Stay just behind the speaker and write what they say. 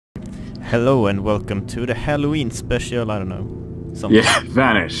Hello and welcome to the Halloween special, I don't know. Something. Yeah,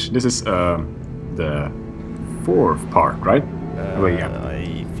 Vanish. This is the fourth part, right? Yeah.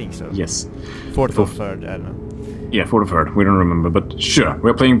 I think so. Yes. Fourth or third, I don't know. Yeah, fourth or third. We don't remember, but sure.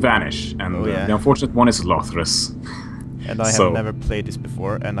 We're playing Vanish, and Oh, yeah. the unfortunate one is Lothras. And I have never played this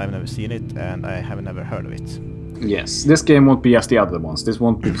before, and I've never seen it, and I have never heard of it. Yes, this game won't be as the other ones. This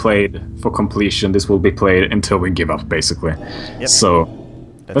won't be played for completion. This will be played until we give up, basically. Yep. So,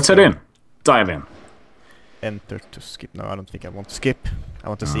 let's head in. Dive in. Enter to skip. No, I don't think I want to skip. I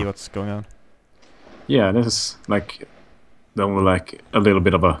want to see what's going on. Yeah, this is like the only like a little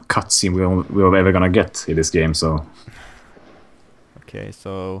bit of a cutscene we're ever gonna get in this game. So. Okay,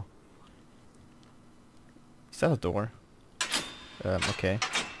 so is that a door? Okay.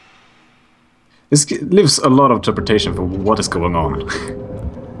 This leaves a lot of interpretation for what is going on.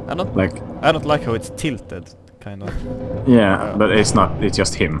 I don't like how it's tilted, kind of. Yeah, but it's not. It's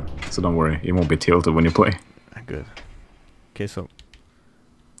just him. So don't worry, it won't be tilted when you play. Good. Okay, so.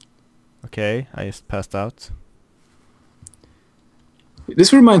 Okay, I just passed out.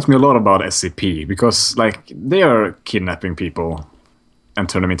 This reminds me a lot about SCP because, like, they are kidnapping people and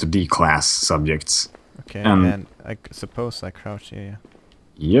turn them into D-class subjects. Okay, and I suppose I crouch here.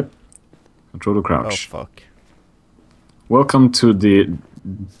 Yep. Control to crouch. Oh fuck. Welcome to the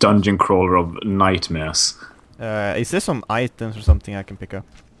dungeon crawler of nightmares. Is there some items or something I can pick up?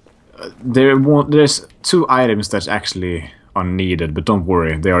 There's two items that actually are needed, but don't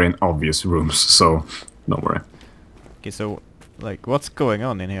worry, they are in obvious rooms, so don't worry. Okay, so like, what's going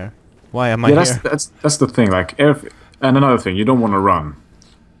on in here? Why am I here? That's the thing. Like, and another thing, you don't want to run.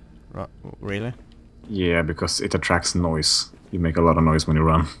 Really? Yeah, because it attracts noise. You make a lot of noise when you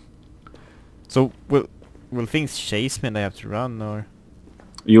run. So will things chase me and I have to run, or?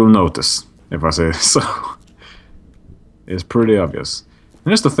 You'll notice if I say so. It's pretty obvious. And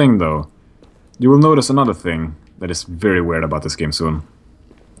here's the thing, though. You will notice another thing that is very weird about this game soon.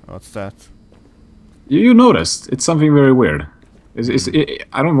 What's that? You noticed it's something very weird.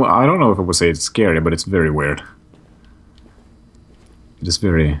 I don't know if I would say it's scary, but it's very weird. It is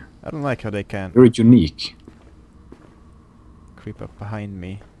very. I don't like how they can. Very unique. Creep up behind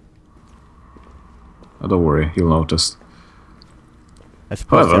me. Oh, don't worry, you'll notice. I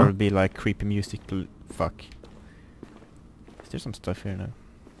suppose there will be like creepy music. Fuck. Is there some stuff here now?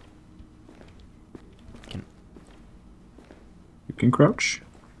 You can crouch.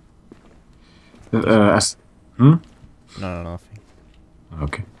 No, nothing.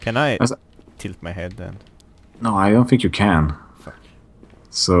 Okay. Can I tilt my head then? No, I don't think you can. Fuck.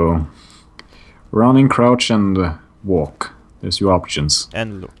 So, running, crouch, and walk. There's your options.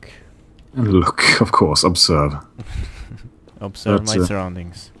 And look. And look, of course, observe. Observe my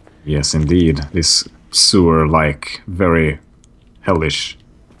surroundings. Yes, indeed. This sewer-like, very hellish.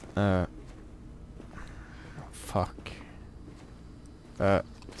 Fuck. I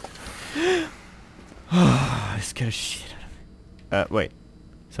scared the shit out of me. Wait.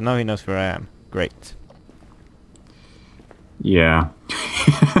 So now he knows where I am. Great. Yeah.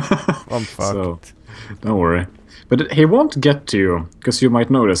 I'm fucked. So, don't worry. But he won't get to you, because you might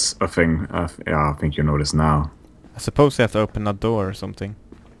notice a thing. Yeah, I think you notice now. I suppose I have to open a door or something.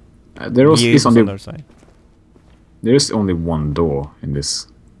 There is on the other side. There is only one door in this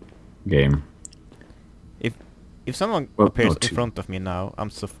game. If someone appears in front of me now, I'm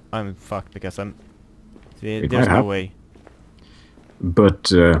fucked because there's no way.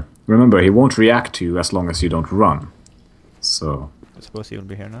 But remember, he won't react to you as long as you don't run. So. I suppose he will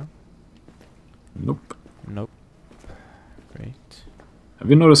be here now. Nope. Nope. Great. Have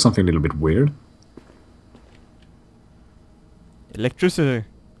you noticed something a little bit weird? Electricity.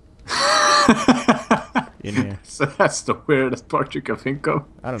 In here. So that's the weirdest part you can think of.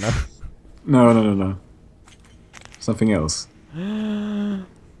 I don't know. No. Something else.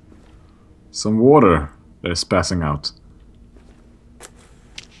 Some water that is passing out.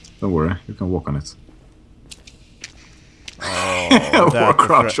 Don't worry, you can walk on it. Oh, or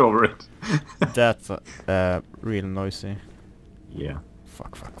crouch over it. That's real noisy. Yeah.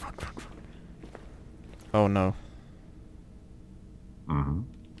 Fuck. Oh no.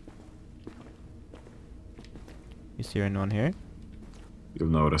 Is there anyone here? You'll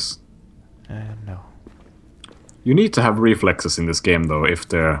notice. No. You need to have reflexes in this game, though, if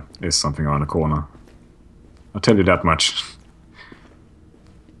there is something around the corner. I'll tell you that much.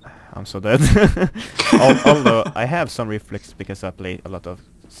 I'm so dead. Although I have some reflex because I play a lot of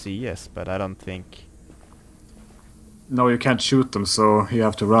CS, but I don't think... No, you can't shoot them, so you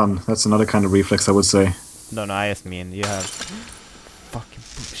have to run. That's another kind of reflex, I would say. No, I just mean you have... Fucking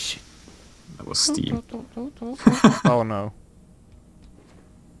bullshit. That was Steam. Oh no.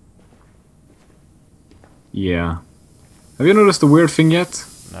 Yeah. Have you noticed the weird thing yet?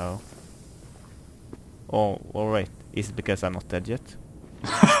 No. Oh, alright. Is it because I'm not dead yet?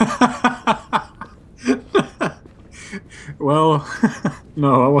 Well,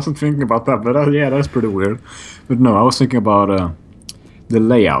 no, I wasn't thinking about that, but yeah, that's pretty weird. But no, I was thinking about the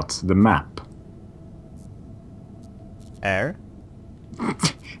layout, the map. Air?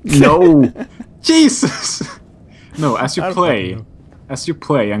 No! Jesus! No, as you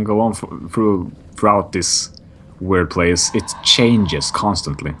play and go on throughout this weird place, it changes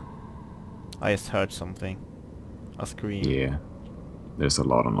constantly. I just heard something. A scream. Yeah. There's a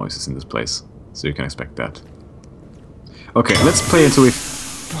lot of noises in this place, so you can expect that. Okay, let's play until we...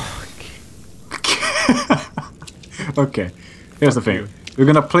 Fuck. Okay, here's the thing. We're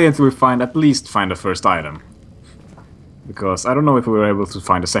gonna play until we at least find the first item. Because I don't know if we were able to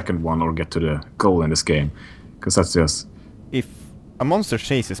find a second one or get to the goal in this game. Because that's just... If a monster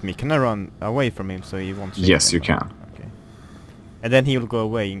chases me, can I run away from him so he won't chase me? Yes, you can. Okay. And then he'll go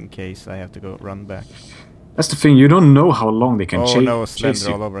away in case I have to go run back. That's the thing, you don't know how long they can chase you. Oh no, chase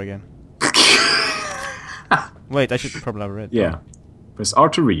Slender all over again. Wait, I should probably have read. Yeah. Press R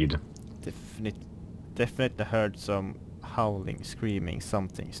to read. Definitely heard some howling, screaming,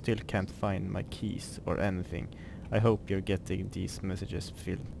 something. Still can't find my keys or anything. I hope you're getting these messages,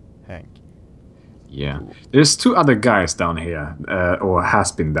 Phil. Hank. Yeah. There's two other guys down here, or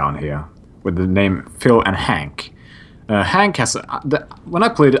has been down here, with the name Phil and Hank. Hank has... when I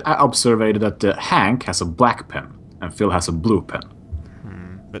played it, I observed that Hank has a black pen, and Phil has a blue pen.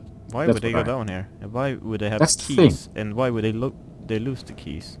 But why would they go down here? And why would they have keys? The thing. And why would they lose the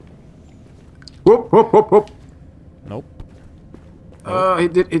keys? Whoop, whoop, whoop, whoop. Nope. He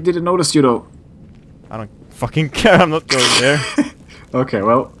didn't notice you though. I don't fucking care. I'm not going there. Okay,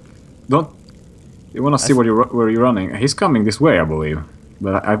 well, don't. You wanna see where you're running? He's coming this way, I believe.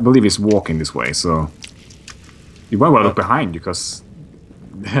 But I believe he's walking this way, so you might want to look behind you, because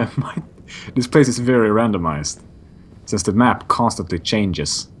this place is very randomized, since the map constantly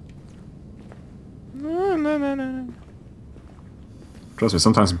changes. No. Trust me,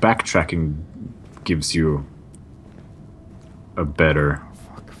 sometimes backtracking gives you a better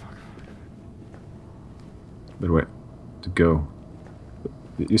way to go.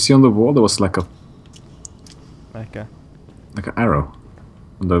 You see on the wall there was like an arrow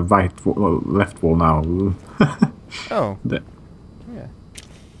on the left wall now. Oh. Yeah.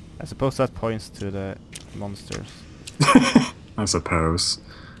 I suppose that points to the monsters. I suppose.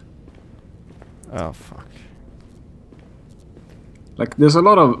 Oh fuck. Like, there's a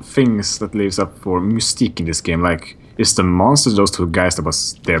lot of things that leaves up for mystique in this game. Like, is the monsters those two guys that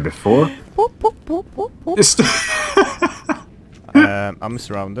was there before? Is I'm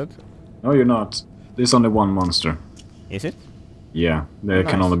surrounded. No, you're not. There's only one monster. Is it? Yeah, there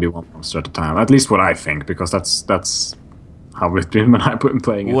can only be one monster at a time. At least what I think, because that's how it's been when I've been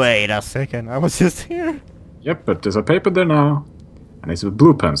playing it. Wait a second, I was just here. Yep, but there's a paper there now. And it's a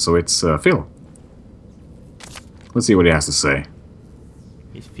blue pen, so it's Phil. Let's see what he has to say.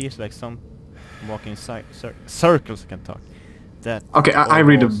 It feels like some walking circles can talk. That. Okay, I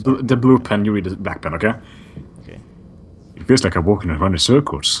read the blue pen, you read the black pen, okay? Okay. It feels like I'm walking around in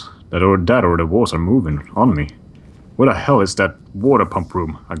circles. That or the walls are moving on me. What the hell is that water pump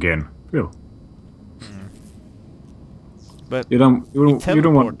room again? Phil. But you don't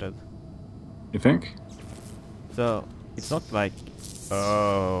want. You think? So it's not like.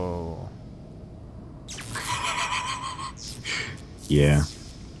 Oh. Yeah.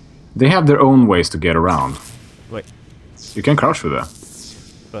 They have their own ways to get around. Wait. You can crouch through that.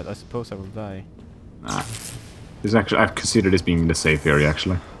 But I suppose I will die. Nah. This actually, I've considered this being the safe area,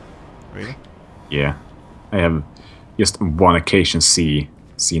 actually. Really? Yeah. I have just on one occasion seen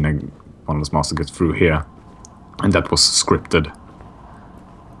one of the monsters get through here. And that was scripted.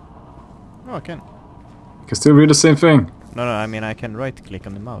 Oh, I can. You can still read the same thing. No, I mean I can right click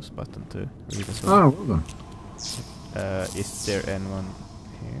on the mouse button to read as well. Oh, well done. Is there anyone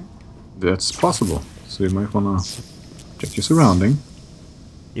here? That's possible. So you might wanna check your surrounding.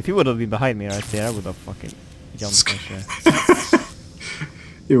 If you would have been behind me right there, I would have fucking jumped and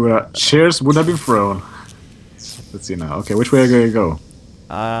shit. Chairs would have been thrown. Let's see now. Okay, which way are you gonna go?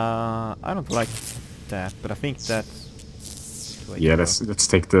 I don't like that, but I think that's... Yeah, let's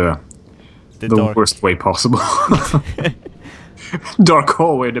take the dark. Worst way possible. Dark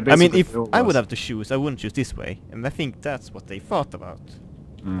hallway. I mean, if I would have to choose, I wouldn't choose this way, and I think that's what they thought about.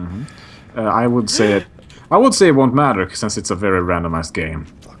 Mm-hmm. I would say it won't matter since it's a very randomized game.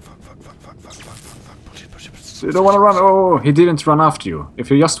 Fuck. Push it. You don't want to run. Oh, he didn't run after you.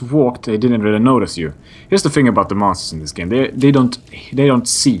 If you just walked, he didn't really notice you. Here's the thing about the monsters in this game: they don't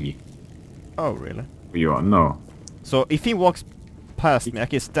see. Oh really? where you are. No. So if he walks past me, I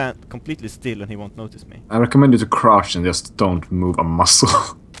can stand completely still and he won't notice me. I recommend you to crouch and just don't move a muscle.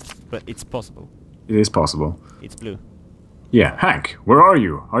 But it's possible. It is possible. It's blue. Yeah, Hank, where are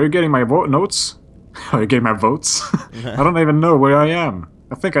you? Are you getting my notes? Are you getting my votes? I don't even know where I am.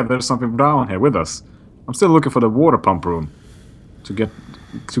 I think there's something down here with us. I'm still looking for the water pump room to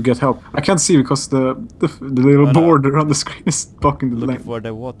get help. I can't see because the little border on the screen is blocking the Looking lane. for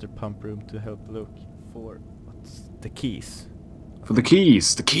the water pump room to help look for the keys. For the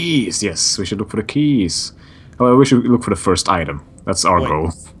keys. The keys. Yes, we should look for the keys. Oh, we should look for the first item. That's our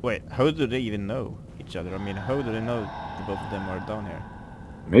goal. Wait, how do they even know each other? I mean, how do they know that both of them are down here?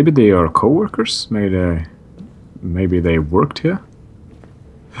 Maybe they are co-workers. Maybe they worked here.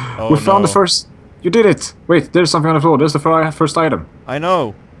 Oh, We found the first. You did it. Wait, there's something on the floor. There's the first item. I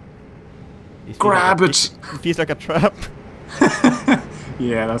know. Grab it. It feels like a trap.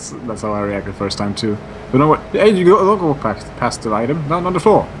 Yeah, that's how I reacted first time too. But no, what? Hey, you don't go past the item. Not on the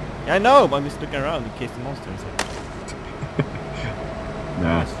floor. I know, but I'm just looking around in case the monster is here.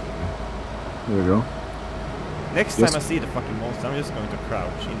 Nah. There we go. Next time I see the fucking monster, I'm just going to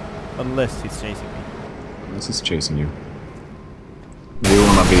crouch in, unless he's chasing me. Unless he's chasing you. You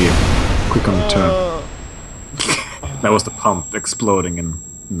wanna be quick on the turn. That was the pump exploding in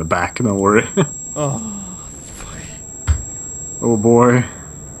the back. Don't worry. Oh, fuck. Oh boy.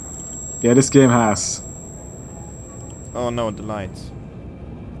 Yeah, this game has. Oh no, the lights.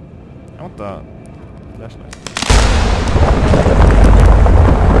 I want the flashlight.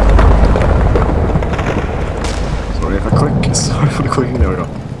 Sorry if I click. Sorry for the clicking. There we go.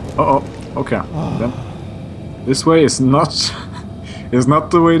 Uh oh. Okay. Then this way is not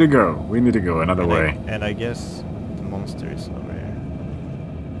the way to go. We need to go another way. And I guess the monster is over here.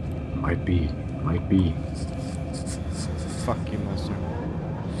 Might be. Might be. Fuck you, monster.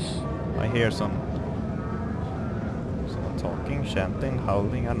 I hear someone talking, chanting,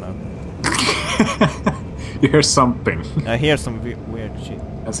 howling. I don't know. You hear something. I hear some weird shit.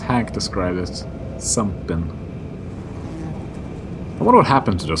 As Hank described it, something. I wonder what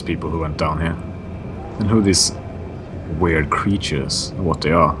happened to those people who went down here, and who these weird creatures and what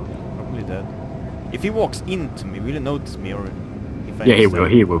they are. Probably dead. If he walks into me, will he notice me, or if I Yeah, he will.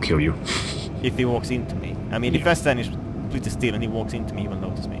 He will kill you. If he walks into me, I mean, if I stand completely still and he walks into me, he will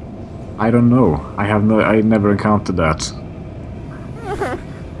notice me. I don't know. I never encountered that.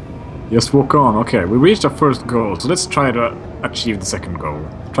 Just walk on. Okay, we reached our first goal, so let's try to achieve the second goal.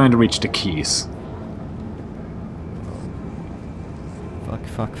 Trying to reach the keys.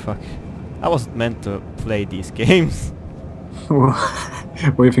 Fuck. I wasn't meant to play these games. Why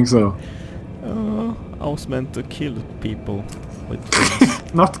do you think so? I was meant to kill people with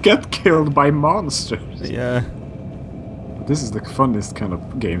things. Not get killed by monsters. Yeah. This is the funnest kind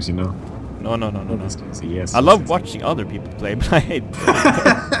of games, you know. No. Yes. I love watching other people play, but I hate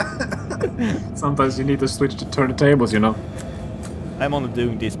playing. Sometimes you need to switch to turn the tables, you know. I'm only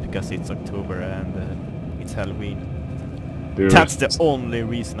doing this because it's October and it's Halloween. Dude. That's the only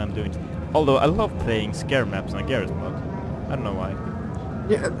reason I'm doing it. Although I love playing scare maps on Garry's mod. I don't know why.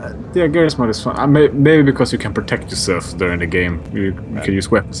 Yeah, Garry's mod is fun. Maybe because you can protect yourself during the game. You can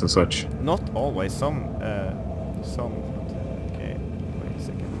use weapons and such. Not always. Some. Okay, wait a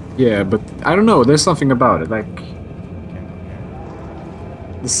second. Yeah, but I don't know. There's something about it, like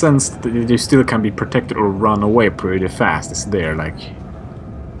the sense that you still can be protected or run away pretty fast is there. Like.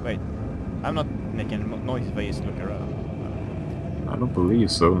 Wait, I'm not making noise if I just look around. I don't believe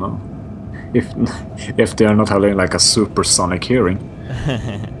so. No. If they are not having like a supersonic hearing,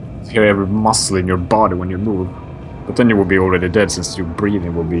 hear every muscle in your body when you move, but then you will be already dead since your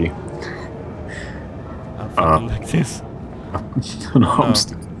breathing will be. I'm fucking like this. No.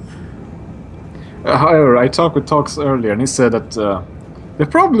 However, I talked with Talks earlier, and he said that there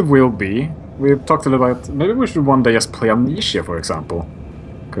probably will be. We talked a little about maybe we should one day just play Amnesia, for example,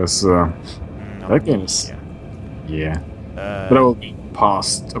 because that game is but that will be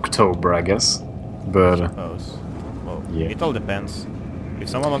past October, I guess. But I suppose. Well, yeah. It all depends. If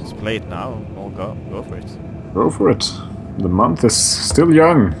someone wants to play it now, I'll go for it. Go for it. The month is still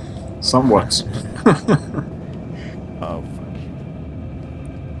young, somewhat. Oh fuck!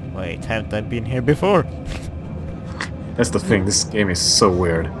 Wait, haven't I been here before? That's the thing. This game is so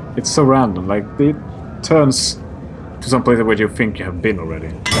weird. It's so random. Like it turns to some place where you think you have been already.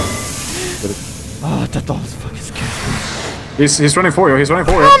 But Oh, that does fucking scare me. he's running for you. He's running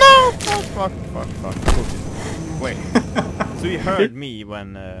for you. Oh no! Fuck. Wait. So you heard me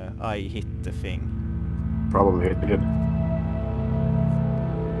when I hit the thing? Probably hit.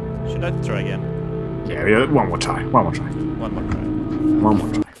 Should I try again? Yeah, one more try. One more try.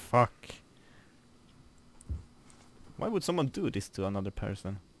 Fuck. Why would someone do this to another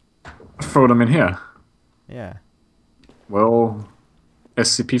person? Throw them in here. Yeah. Well,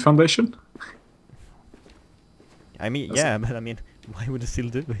 SCP Foundation? I mean, yeah, but I mean, why would they still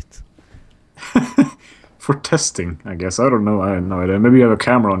do it? For testing, I guess. I don't know. I have no idea. Maybe you have a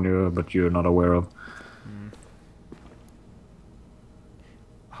camera on you, but you're not aware of.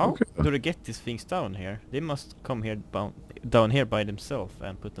 How do they get these things down here? They must come here down here by themselves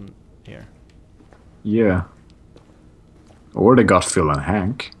and put them here. Yeah. Or they got Phil and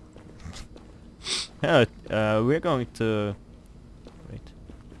Hank. Yeah, we're going to... Wait.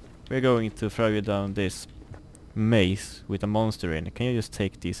 We're going to throw you down this maze with a monster in. Can you just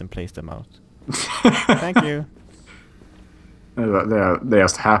take these and place them out? Thank you. They're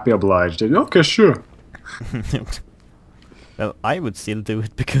just happy obliged. Okay, sure. Well, I would still do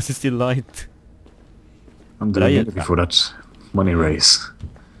it because it's still light. I'm doing it before that money race.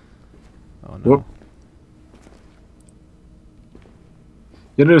 Oh no. Whoop.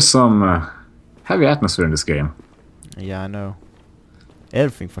 Yeah, there's some heavy atmosphere in this game. Yeah, I know.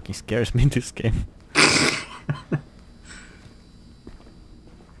 Everything fucking scares me in this game.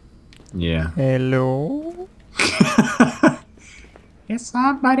 Yeah. Hello? Is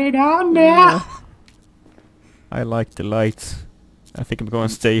somebody down there? I like the lights. I think I'm going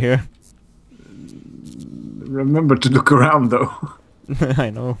to stay here. Remember to look around though. I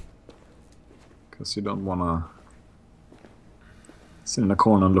know. Because you don't wanna sit in the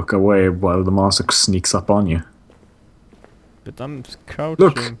corner and look away while the monster sneaks up on you. But I'm crouching.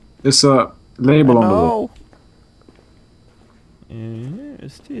 Look! There's a label on the wall.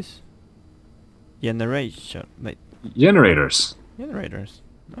 Is this? Generation. Wait. Generators. Generators.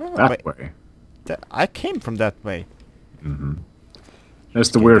 Oh, That way. I came from that way. That's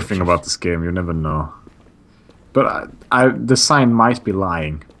the weird thing about this game, you never know. But the sign might be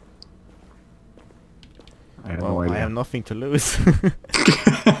lying. I have no idea. I have nothing to lose.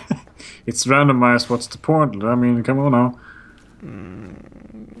 It's randomized, what's the point? I mean, come on now.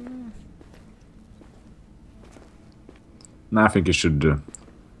 Nah, I think you should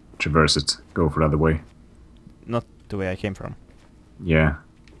traverse it. Go for the other way. Not the way I came from. Yeah.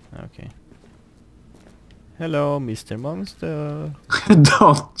 Okay. Hello, Mr. Monster.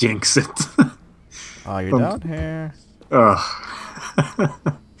 Don't jinx it. Are you down here? Ugh.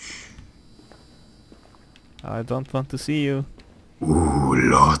 I don't want to see you. Ooh,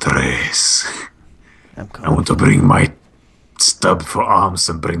 Lotres. I'm I coming. want to bring my stub for arms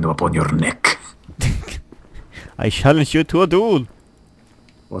and bring them up on your neck. I challenge you to a duel.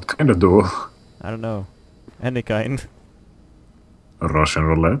 What kind of duel? I don't know. Any kind. A Russian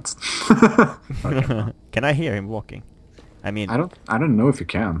roulette? Can I hear him walking? I mean, I don't know if you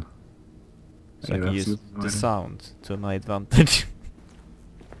can. so I Yeah, can use absolutely no the idea. sound to my advantage.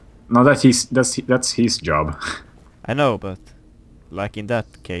 No, that's his job. I know, but like in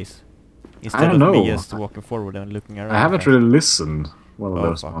that case, I instead don't of me know. just walking forward and looking around. I haven't really listened well Oh,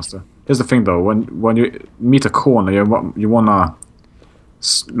 those fuck. master. Here's the thing though, when you meet a corner, you wanna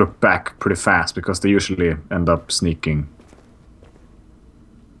look back pretty fast because they usually end up sneaking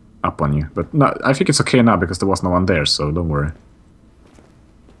up on you. But no, I think it's okay now because there was no one there, so don't worry.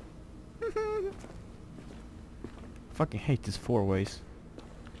 Fucking hate these four ways.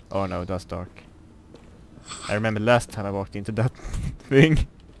 Oh no, that's dark. I remember last time I walked into that thing.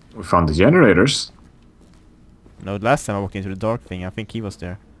 We found the generators. No, last time I walked into the dark thing, I think he was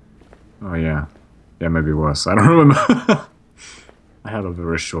there. Oh yeah. Yeah, maybe it was. I don't remember. I have a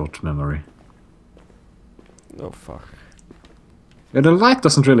very short memory. Oh fuck. Yeah, the light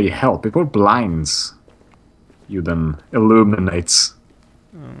doesn't really help. It more blinds you than illuminates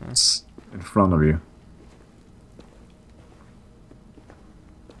what's in front of you.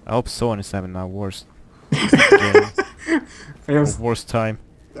 I hope Son is having a worst game. Yes. Or worst time.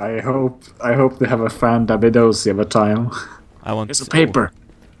 I hope they have a fan Davidosi of a time. I want Here's a to- paper.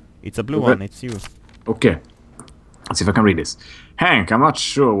 It's a blue Okay. one, it's you. Okay. Let's see if I can read this. Hank, I'm not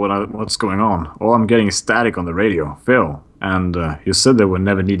sure what's going on. All I'm getting is static on the radio. Phil, and you said they would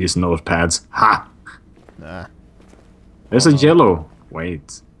never need these notepads. Ha! Ah. There's a yellow.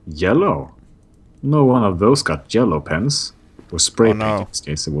 Wait. Yellow? No one of those got yellow pens. Or spray Oh, paint no. in this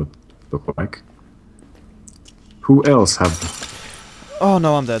case it would look like. Who else have... Oh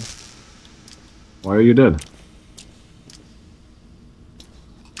no, I'm dead. Why are you dead?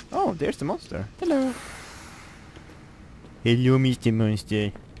 Oh, there's the monster. Hello. Hello, Mr.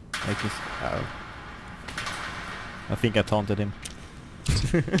 Monster. I can ow. I think I taunted him.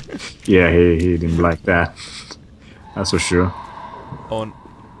 Yeah, he didn't like that. That's for sure. Oh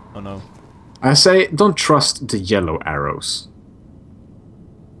no. I say, don't trust the yellow arrows.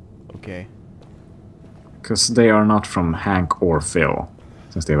 Okay. Because they are not from Hank or Phil,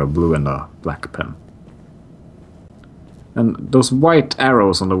 since they have a blue and a black pen. And those white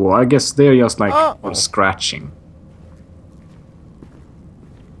arrows on the wall, I guess they're just like for scratching.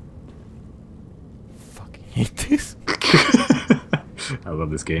 Fucking hate this. I love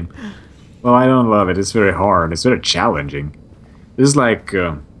this game. Well, I don't love it. It's very hard. It's very challenging. This is like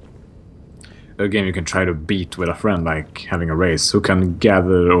a game you can try to beat with a friend, like having a race. Who can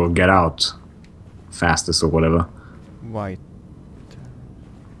gather or get out fastest or whatever. White.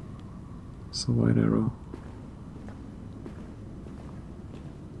 It's a white arrow.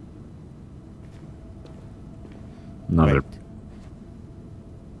 Another Wait.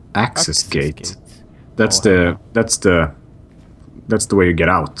 access gate. That's That's the way you get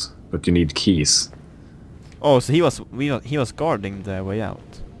out, but you need keys. Oh, so he was guarding the way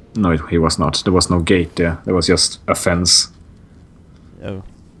out. No, he was not. There was no gate there. There was just a fence. Oh.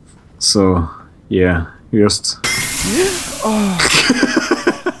 So, yeah, you just...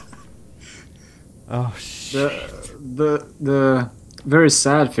 Oh shit. The very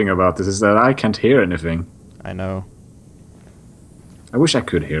sad thing about this is that I can't hear anything. I know. I wish I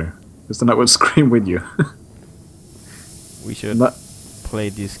could hear, because then I would scream with you. We should But- play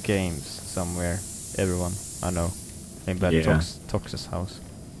these games somewhere. Everyone, I know. Maybe at Yeah. Tox's house.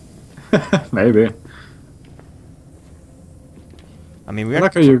 Maybe. I mean, we I are.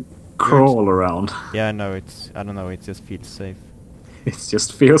 like how you crawl around. Yeah, I know. I don't know. It just feels safe. It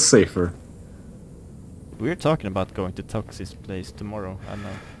just feels safer. We're talking about going to Tox's place tomorrow. I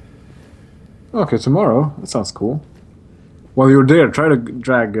know. Okay, tomorrow. That sounds cool. While you're there, try to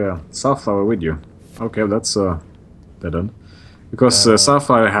drag Southflower with you. Okay, that's dead end. Because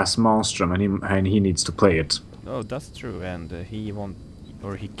Southflower has Monstrum and he needs to play it. Oh, that's true. And he won't,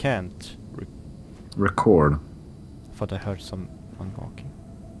 or he can't. Record. I thought I heard someone walking.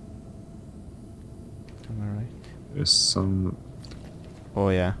 Am I right? There's some... Oh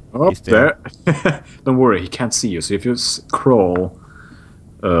yeah. Up he's there. there. Don't worry, he can't see you. So if you crawl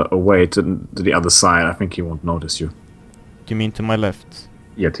away to the other side, I think he won't notice you. You mean to my left?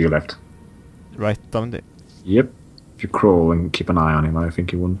 Yeah, to your left. Right down there. Yep. If you crawl and keep an eye on him, I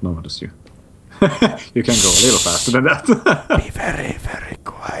think he won't notice you. You can go a little faster than that. Be very, very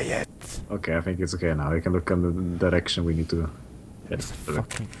quiet. Okay, I think it's okay now. You can look in the direction we need to head. It's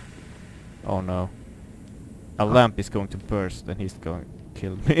fucking... Oh no. A lamp is going to burst and he's going to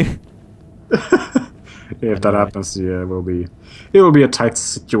kill me. Yeah, if that happens, yeah, it will be a tight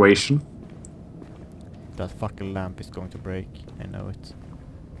situation. That fucking lamp is going to break. I know it.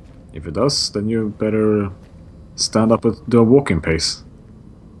 If it does, then you better stand up and do a walking pace.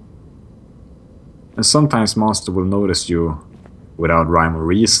 And sometimes monster will notice you without rhyme or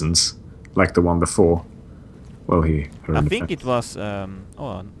reasons, like the one before. Well, he heard I the think fact. it was...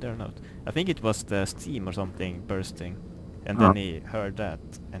 oh, they're not. I think it was the steam or something bursting. And then he heard that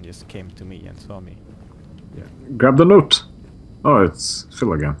and just came to me and saw me. Yeah. Grab the note. Oh, it's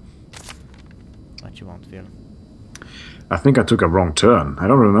Phil again. What you want, Phil? I think I took a wrong turn. I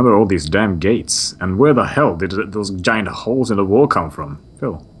don't remember all these damn gates. And where the hell did those giant holes in the wall come from?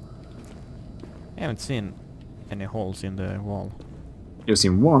 Phil. I haven't seen any holes in the wall. You've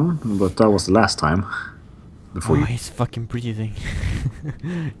seen one, but that was the last time. Before you... He's fucking breathing.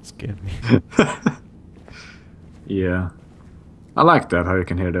 It scared me. Yeah. I like that, how you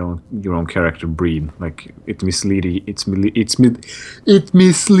can hear your own character breathe. Like, it misleads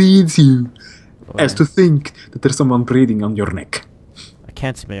you as to think that there's someone breathing on your neck. I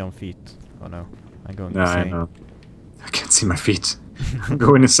can't see my own feet. Oh no, I'm going Yeah, I insane. know. I can't see my feet. I'm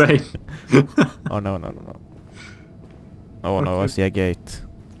going insane. Oh no. Oh no, I see a gate.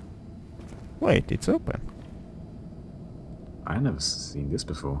 Wait, it's open. I never seen this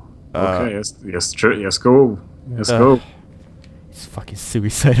before. Uh, Okay, yes, go. Let's go. It's fucking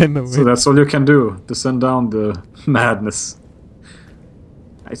suicide, I know So it. that's all you can do, to send down the madness.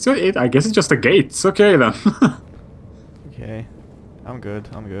 I guess it's just a gate. It's okay then. Okay, I'm good.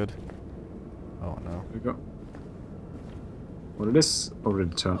 Oh no. There we go. What it is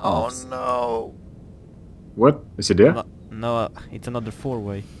already turned Oh off. no. What? Is it there? No, it's another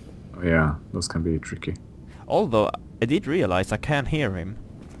four-way. Oh yeah, those can be tricky. Although, I did realize I can't hear him.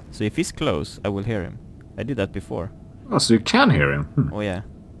 So if he's close, I will hear him. I did that before. Oh, so you can hear him. Oh yeah.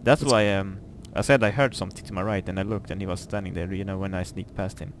 That's why I said I heard something to my right and I looked and he was standing there, you know, when I sneaked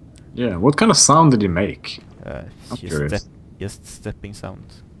past him. Yeah, what kind of sound did he make? I'm curious. Just stepping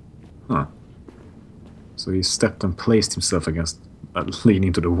sound. Huh. So he stepped and placed himself against,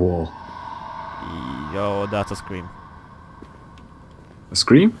 leaning to the wall. Yo, that's a scream. A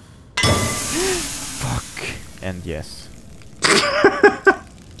scream? Fuck. And yes.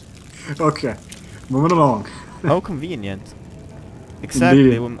 Okay. moving along. How convenient.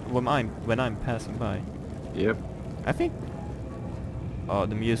 Exactly Indeed. when I'm passing by. Yep. I think... Oh,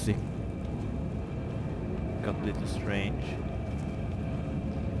 the music got a little strange.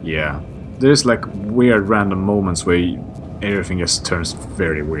 Yeah. There's like weird random moments where everything just turns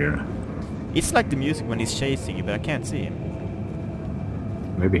very weird. It's like the music when he's chasing you, but I can't see him.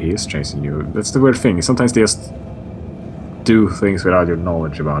 Maybe he is chasing you. That's the weird thing. Sometimes they just do things without your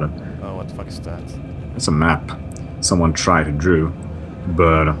knowledge about it. Oh, what the fuck is that? It's a map someone tried to draw,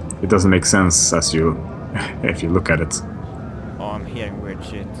 but it doesn't make sense as you if you look at it. Oh, I'm hearing weird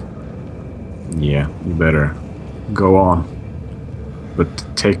shit. Yeah, you better go on. But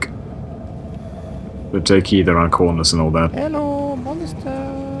take heed around corners and all that. Hello, monster!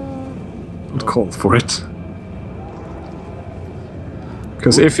 Don't call for it.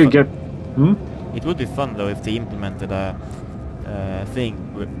 Because if you get... It would be fun though if they implemented a thing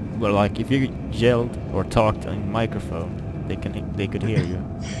where like if you yelled or talked on a microphone, they could hear you.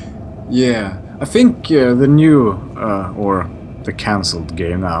 Yeah, I think the new or the cancelled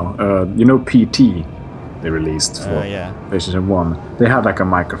game now, you know PT they released for yeah. PlayStation 1. They had like a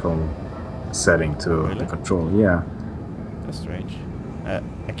microphone setting to Really? the control. Yeah. That's strange.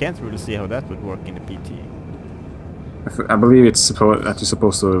 I can't really see how that would work in the PT. I believe it's that you're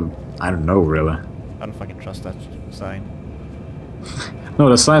supposed to... I don't know, really. I don't fucking trust that sign. No,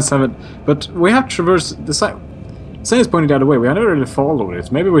 the signs haven't... But we have traversed... The sign is pointing the other way. We have never really followed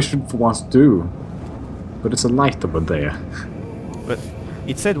it. Maybe we should for once do. But it's a light over there. But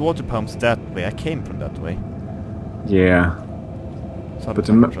it said water pumps that way. I came from that way. Yeah. So I But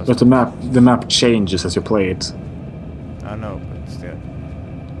don't trust the map changes as you play it. I know, but still.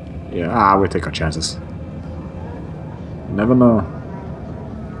 Yeah, we take our chances. Never know.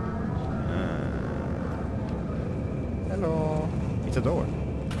 Hello. It's a door.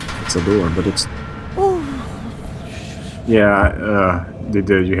 It's a door, but it's... Yeah, did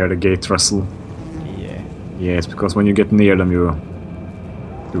you hear the gate rustle? Yeah. Yeah, it's because when you get near them, you...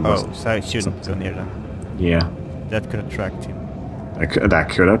 Oh, so I shouldn't go near them. Yeah. That could attract him. That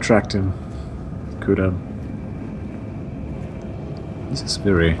could attract him. Could have. This is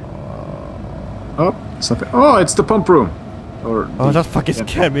very... Oh, something. Oh, it's the pump room. Or Oh, that fucking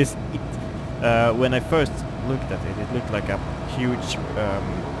scared me. When I first looked at it, it looked like a huge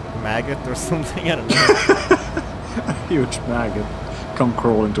maggot or something. I don't know. A huge maggot come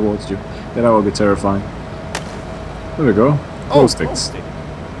crawling towards you. Yeah, that would be terrifying. There we go. Glow sticks. Stick.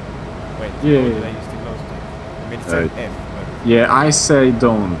 Wait, Yeah. how did I use the glow stick? I mean, it said F, but... Yeah, I say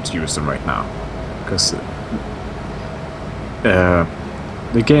don't use them right now. Because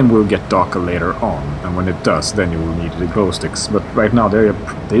the game will get darker later on, and when it does, then you will need the glow sticks. But right now, they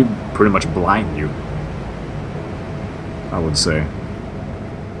pretty much blind you. I would say.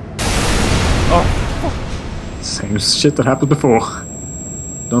 Oh! Same shit that happened before.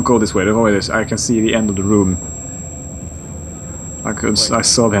 Don't go this way. Don't go this. I can see the end of the room. I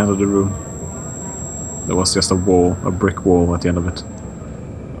saw the end of the room. There was just a wall, a brick wall at the end of it.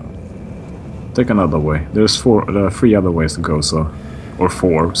 Take another way. There are 3 other ways to go. So, or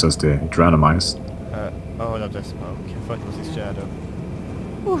 4, since it randomized. Oh, no, that's smoke. I thought it was his shadow.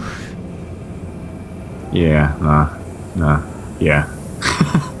 Yeah, nah, yeah.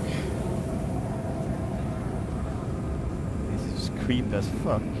 This is creepy as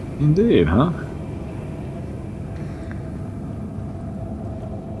fuck. Indeed, huh?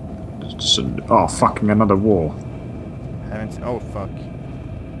 Oh, fucking another wall. Haven't seen... Oh, fuck.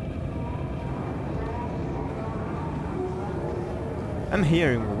 I'm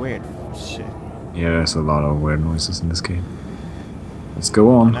hearing weird shit. Yeah, there's a lot of weird noises in this game. Let's go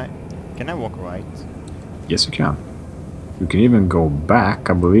on. Can I walk right? Yes, you can. You can even go back.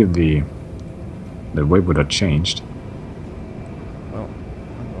 I believe the way would have changed. Well,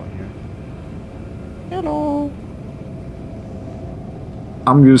 I'm going here. Hello!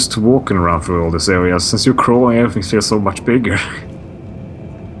 I'm used to walking around through all these areas. Since you're crawling, everything feels so much bigger.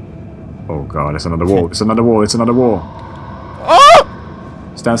 Oh god, it's another wall. It's another wall. It's another wall. Oh!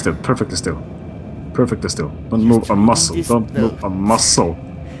 Stand still. Perfectly still. Perfectly still. Don't move a muscle. Don't move a muscle.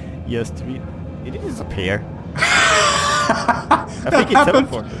 Just it didn't disappear. I think it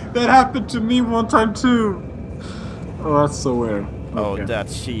teleported. That happened to me one time too. Oh, that's so weird. Oh, Okay.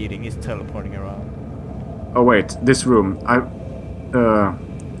 that's cheating. He's teleporting around. Oh wait, this room.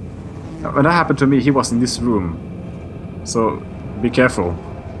 When that happened to me, he was in this room. So be careful.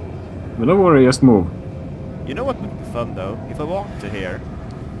 But don't worry, just move. You know what would be fun though? If I walked to here,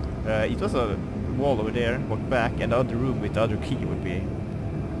 it was a wall over there, walk back, and the other room with the other key would be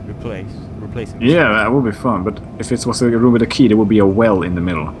replacing this. Yeah, that would be fun. But if it was a room with a key, there would be a well in the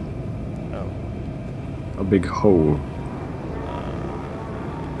middle. Oh. a big hole.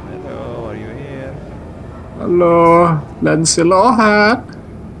 Hello, are you here? Hello, Lancelot här.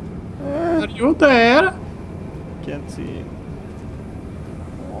 Are you there? Can't see.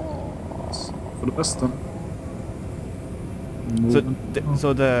 För det bästa.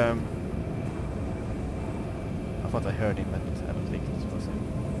 So the... I thought I heard him, but I don't think it was him.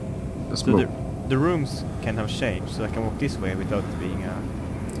 So the rooms can have changed, so I can walk this way without being a...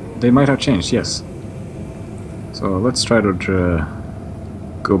 They might have changed, yes. So let's try to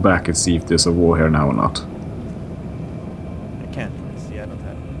go back and see if there's a wall here now or not. I can't see, I don't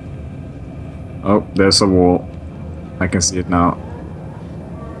have... Oh, there's a wall. I can see it now.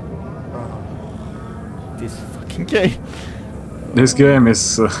 This fucking game. This game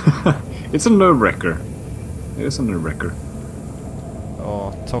is... it's a nerve-wrecker. It is a nerve-wrecker.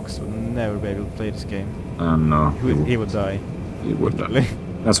 Oh, Tox would never be able to play this game. No. He would die. He would die.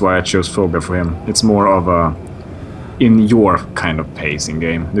 That's why I chose Phobia for him. It's more of a... in your kind of pacing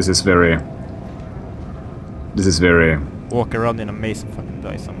game. This is very... Walk around in a maze and fucking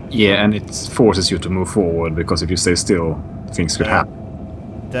die some... Yeah, and it forces you to move forward, because if you stay still, things could happen.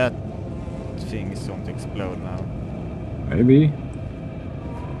 That thing is going to explode now. Maybe.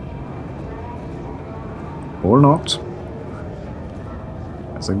 Or not.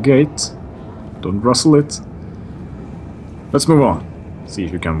 There's a gate. Don't rustle it. Let's move on. See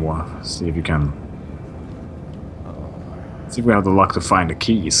if you can see if we have the luck to find the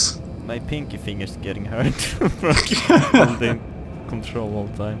keys. My pinky finger's getting hurt from the control all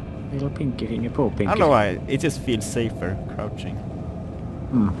the time. Little pinky finger, poor pinky. I don't know why, it just feels safer crouching.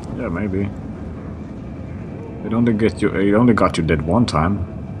 Yeah, maybe. It only got you dead one time.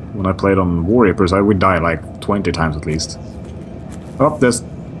 When I played on Warriors, I would die like 20 times at least. Oh, there's...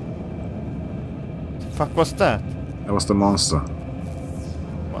 The fuck was that? That was the monster.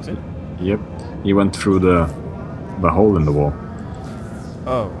 Was it? Yep. He went through the hole in the wall.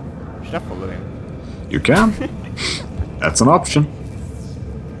 Oh. Should I follow him? You can. That's an option.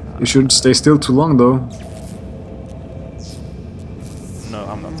 You shouldn't stay still too long though. No,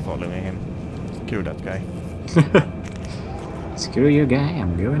 I'm not following him. Screw that guy. Screw you guy,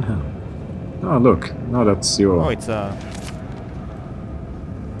 I'm going home. Oh look, now that's your... Oh, it's a...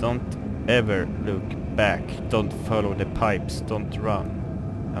 Don't ever look back. Don't follow the pipes. Don't run.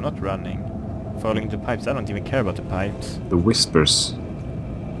 I'm not running. Following the pipes. I don't even care about the pipes. The whispers.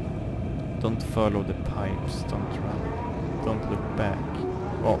 Don't follow the pipes. Don't run. Don't look back.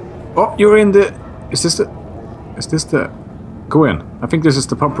 Oh. Oh, you're in the... Is this the... Go in. I think this is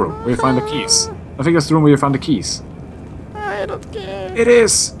the pub room where you find the keys. I think that's the room where you find the keys. I don't care. It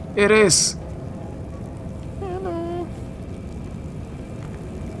is! It is! Hello.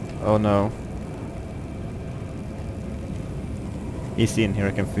 Oh no. He's in here,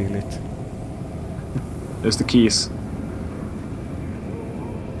 I can feel it. There's the keys.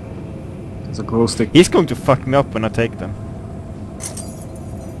 There's a glow stick. He's going to fuck me up when I take them.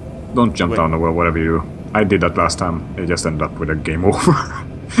 Don't jump down the well, whatever you do. I did that last time. It just ended up with a game over.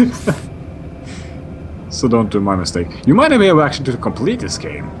 So don't do my mistake. You might be able actually to complete this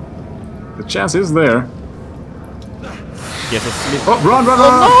game. The chance is there. Yes, asleep. Oh, run!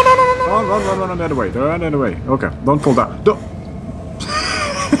 Oh, Run the other way. Run the other way. Okay, don't fall down. Don't.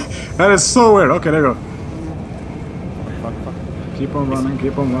 That is so weird. Okay, there you go. Fuck. Keep on running,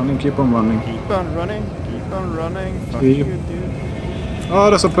 keep on running, keep on running. Keep on running, keep on running. Fuck Keep- you, dude. Oh,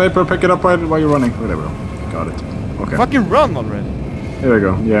 there's a paper. Pick it up while you're running. Oh, there we go. Got it. Okay. Fucking run already. There we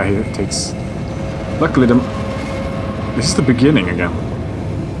go. Yeah, here it takes... Luckily, this is the beginning again.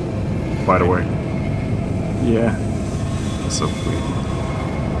 By the way. Yeah. That's so weird.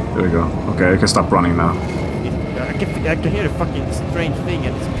 There we go. Okay, I can stop running now. I can hear the fucking strange thing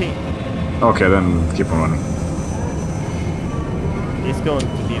and it's pink. Okay, then keep on running. It's going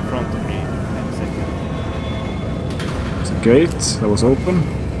to be in front of me in a second. There's a gate that was open.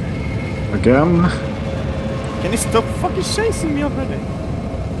 Again. Can you stop fucking chasing me already?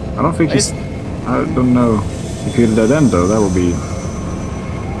 I don't think he's... I don't know. If you're dead end though, that would be...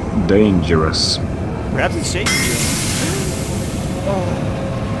 dangerous. Perhaps it's chasing you. Oh.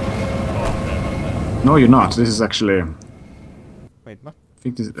 No, you're not. This is actually... Wait, what? I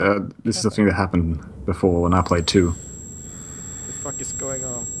think this is the thing that happened before when I played 2. What the fuck is going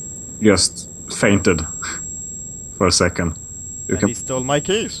on? Just fainted for a second. You And he stole my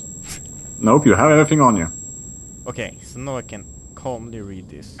keys. Nope, you have everything on you. Okay, so now I can calmly read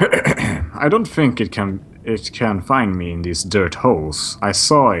this. I don't think it can find me in these dirt holes. I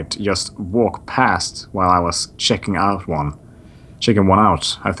saw it just walk past while I was checking one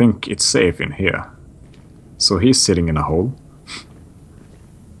out. I think it's safe in here. So he's sitting in a hole.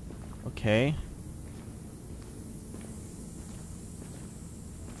 Okay.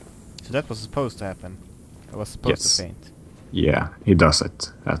 So that was supposed to happen. I was supposed to faint. Yeah, he does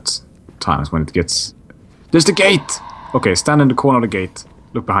it at times when it gets... There's the gate! Okay, stand in the corner of the gate.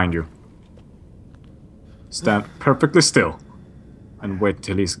 Look behind you. Stand perfectly still. And wait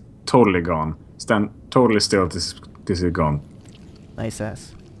till he's totally gone. Stand totally still till this is gone. Nice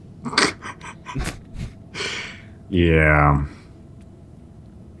ass. Yeah.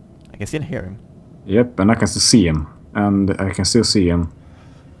 I can still hear him. Yep, and I can still see him. And I can still see him.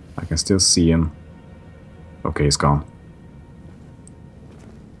 I can still see him. Okay, he's gone.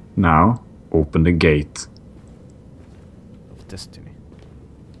 Now, open the gate. Of destiny.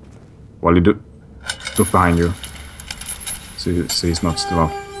 While you do... Look behind you. So he's not still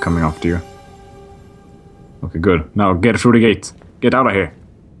coming after you. Okay, good. Now get through the gate. Get out of here.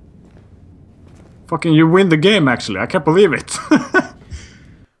 Fucking you win the game, actually. I can't believe it.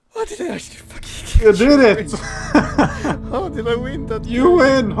 What did I actually fucking... You did it! How did I win that? You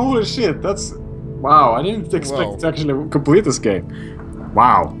win! Holy shit, that's... Wow, I didn't expect to actually complete this game.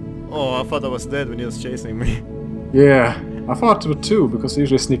 Wow. Oh, I thought I was dead when he was chasing me. Yeah, I thought so too, because they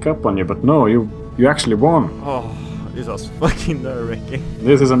usually sneak up on you, but no, you actually won. Oh, this was fucking nerve-wracking.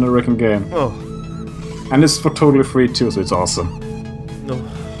 This is a nerve-wracking game. Oh. And it's for totally free too, so it's awesome. No,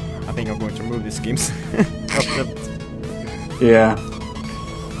 I think I'm going to remove these games. Yeah.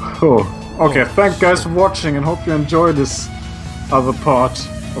 Oh, okay, thank guys for watching and hope you enjoyed this other part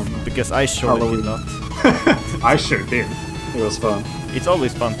of Because I surely did not. I sure did. It was fun. It's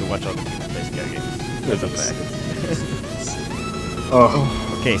always fun to watch other people play scary games. That's a fact.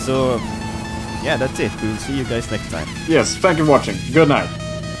 Oh. Okay, so yeah, that's it. We'll see you guys next time. Yes, thank you for watching. Good night.